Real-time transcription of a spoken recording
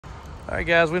All right,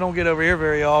 guys, we don't get over here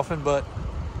very often, but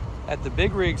at the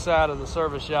big rig side of the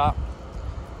service shop,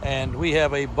 and we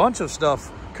have a bunch of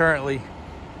stuff currently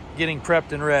getting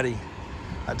prepped and ready.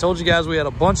 I told you guys we had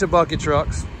a bunch of bucket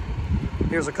trucks.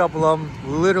 Here's a couple of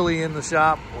them literally in the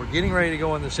shop. We're getting ready to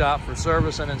go in the shop for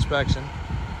service and inspection.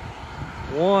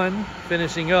 One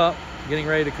finishing up, getting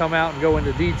ready to come out and go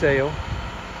into detail.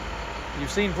 You've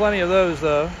seen plenty of those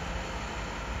though.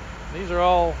 These are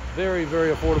all very,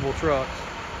 very affordable trucks.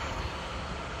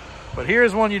 But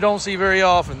here's one you don't see very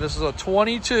often. This is a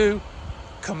 22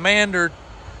 Commander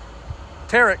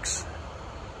Terex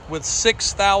with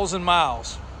 6,000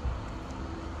 miles.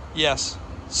 Yes,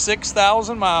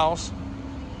 6,000 miles.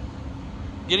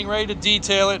 Getting ready to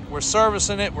detail it. We're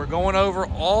servicing it. We're going over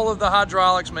all of the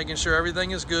hydraulics, making sure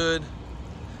everything is good.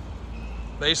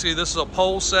 Basically, this is a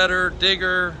pole setter,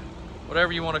 digger,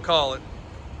 whatever you want to call it.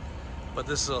 But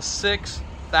this is a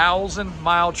 6,000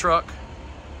 mile truck.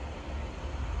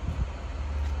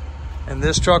 And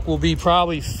this truck will be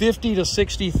probably 50 to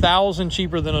 60,000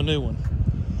 cheaper than a new one.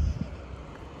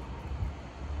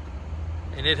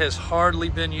 And it has hardly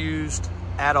been used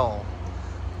at all.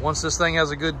 Once this thing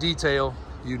has a good detail,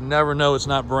 you never know it's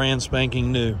not brand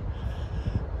spanking new.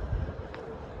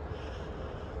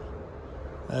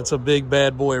 That's a big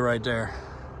bad boy right there.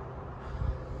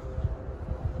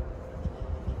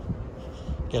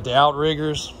 Got the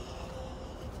outriggers.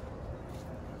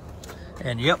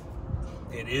 And yep,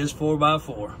 it is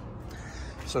 4x4.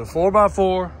 So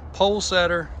 4x4, pole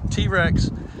setter, T-Rex.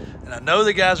 And I know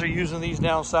the guys are using these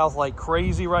down south like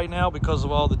crazy right now because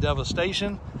of all the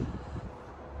devastation.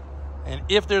 And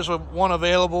if there's one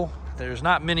available, there's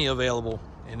not many available.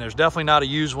 And there's definitely not a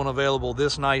used one available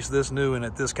this nice, this new, and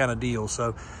at this kind of deal.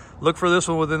 So look for this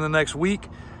one within the next week.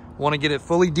 Want to get it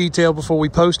fully detailed before we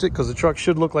post it because the truck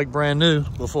should look like brand new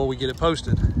before we get it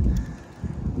posted.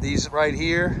 These right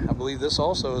here, I believe this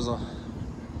also is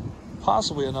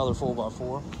possibly another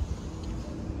 4x4.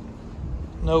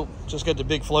 Nope, just got the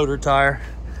big floater tire.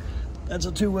 That's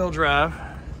a two-wheel drive.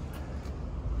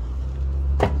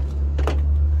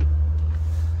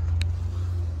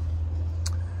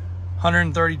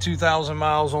 $132,000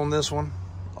 miles on this one.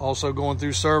 Also going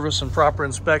through service and proper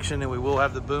inspection, and we will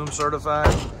have the boom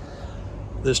certified.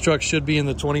 This truck should be in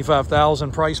the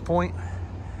 $25,000 price point.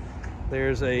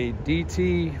 There's a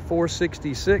DT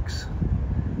 466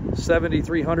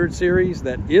 7300 series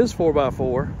that is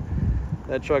 4x4.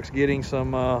 That truck's getting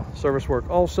some service work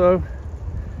also,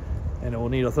 and it will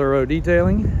need a thorough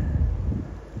detailing.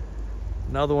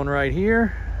 Another one right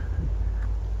here.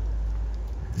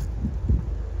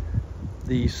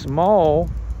 The small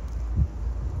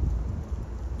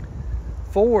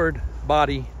Ford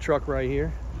body truck right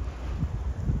here.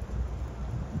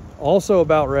 Also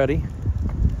about ready.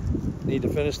 Need to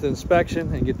finish the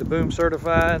inspection and get the boom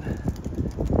certified.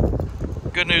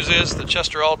 Good news is the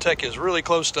Chester Alltech is really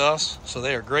close to us, so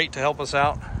they are great to help us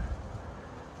out.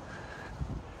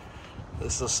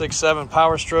 This is a 6.7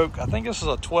 Power Stroke. I think this is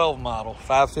a 12 model,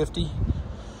 550.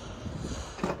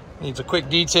 Needs a quick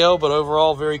detail, but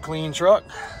overall very clean truck.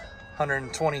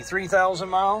 123,000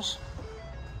 miles.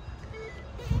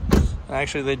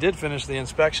 Actually, they did finish the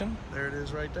inspection. There it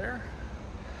is right there.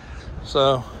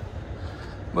 So,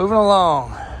 moving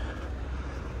along.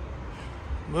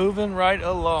 Moving right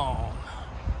along.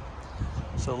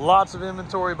 So lots of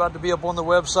inventory about to be up on the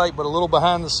website, but a little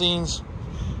behind the scenes.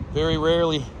 Very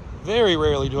rarely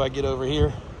do I get over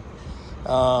here.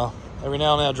 Every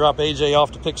now and then I drop AJ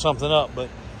off to pick something up, but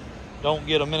don't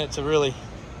get a minute to really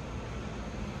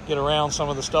get around some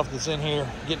of the stuff that's in here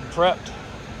getting prepped.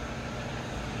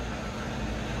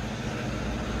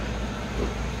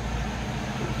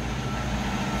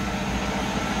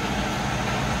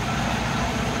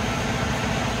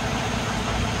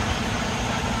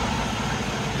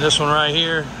 This one right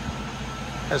here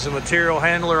has a material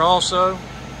handler also.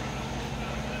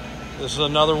 This is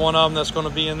another one of them that's going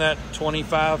to be in that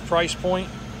 25 price point.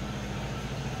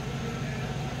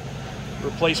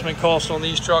 Replacement costs on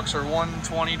these trucks are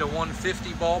 $120 to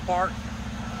 $150 ballpark.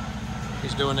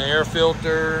 He's doing the air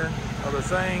filter, other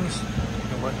things.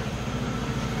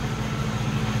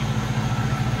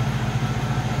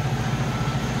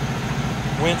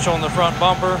 Winch on the front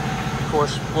bumper. Of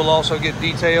course, will also get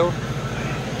detailed.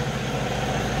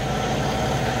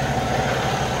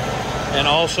 And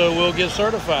also will get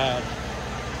certified.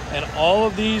 And all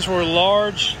of these were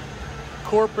large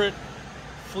corporate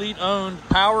fleet-owned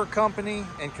power company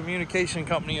and communication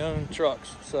company-owned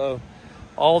trucks. So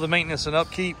all the maintenance and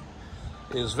upkeep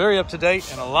is very up to date,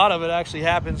 and a lot of it actually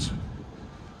happens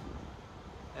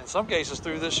in some cases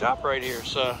through this shop right here.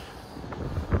 So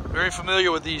very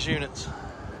familiar with these units.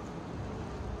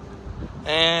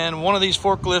 And one of these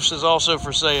forklifts is also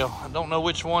for sale. I don't know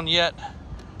which one yet.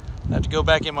 I have to go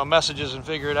back in my messages and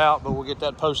figure it out, but we'll get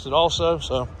that posted also.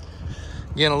 So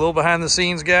again, a little behind the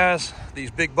scenes, guys.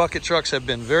 These big bucket trucks have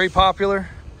been very popular,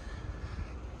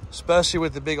 especially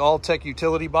with the big All-Tech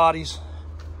utility bodies.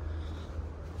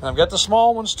 And I've got the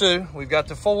small ones too. We've got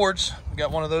the Fords. We've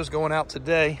got one of those going out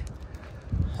today.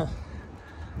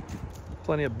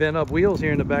 Plenty of bent up wheels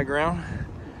here in the background.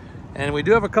 And we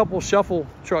do have a couple shuffle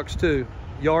trucks too.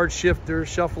 Yard shifters,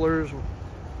 shufflers,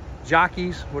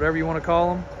 jockeys, whatever you want to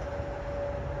call them.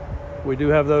 We do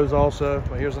have those also.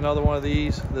 But here's another one of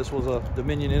these. This was a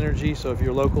Dominion Energy. So if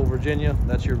you're local Virginia,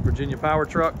 that's your Virginia power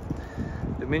truck.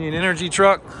 Dominion Energy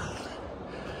truck.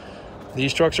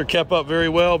 These trucks are kept up very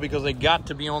well because they got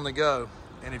to be on the go.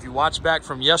 And if you watch back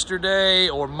from yesterday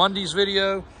or Monday's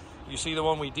video, you see the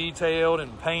one we detailed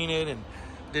and painted and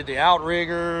did the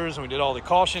outriggers, and we did all the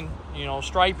caution,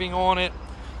 striping on it.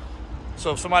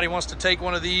 So if somebody wants to take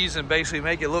one of these and basically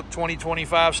make it look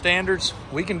 2025 standards,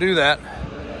 we can do that.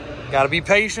 Got to be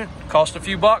patient. Cost a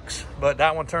few bucks, but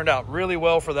that one turned out really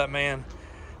well for that man.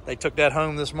 They took that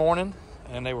home this morning,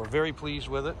 and they were very pleased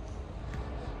with it.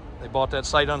 They bought that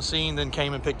sight unseen, then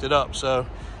came and picked it up. So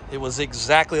it was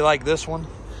exactly like this one,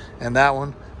 and that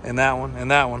one, and that one, and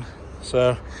that one.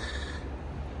 So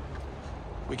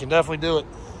we can definitely do it.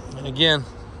 And again,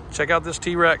 check out this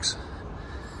T-Rex.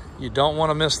 You don't want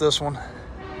to miss this one.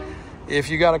 If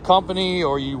you got a company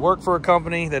or you work for a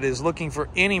company that is looking for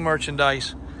any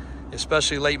merchandise,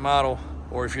 especially late model,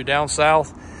 or if you're down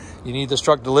south, you need this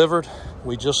truck delivered.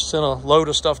 We just sent a load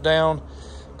of stuff down.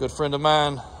 Good friend of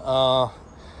mine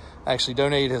actually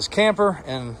donated his camper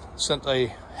and sent a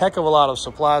heck of a lot of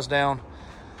supplies down.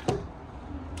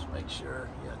 Let's make sure,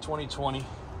 yeah,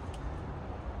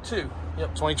 2022.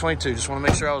 Yep, 2022. Just want to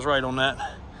make sure I was right on that.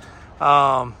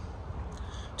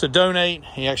 To donate,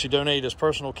 he actually donated his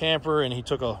personal camper, and he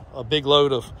took a big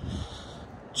load of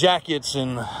jackets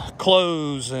and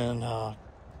clothes and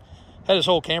had his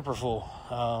whole camper full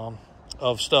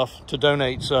of stuff to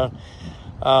donate. So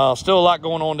still a lot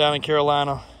going on down in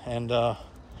Carolina, and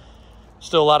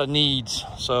still a lot of needs.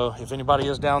 So if anybody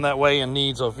is down that way and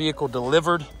needs a vehicle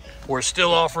delivered, we're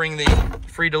still offering the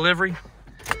free delivery.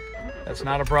 That's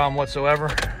not a problem whatsoever.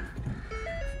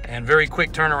 And very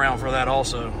quick turnaround for that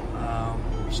also.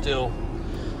 Still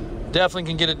definitely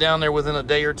can get it down there within a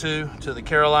day or two to the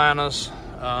Carolinas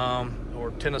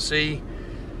or Tennessee.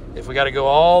 If we got to go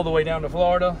all the way down to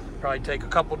Florida, probably take a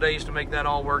couple days to make that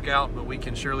all work out, but we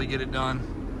can surely get it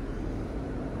done.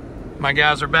 My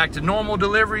guys are back to normal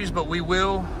deliveries, but we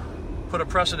will put a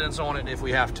precedence on it if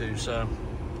we have to. So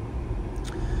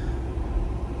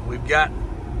we've got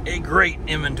a great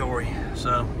inventory.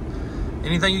 So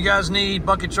anything you guys need,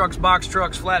 bucket trucks, box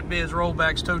trucks, flatbeds,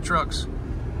 rollbacks, tow trucks,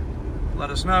 let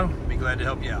us know. Be glad to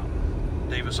help you out.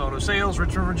 Davis Auto Sales,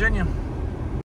 Richmond, Virginia.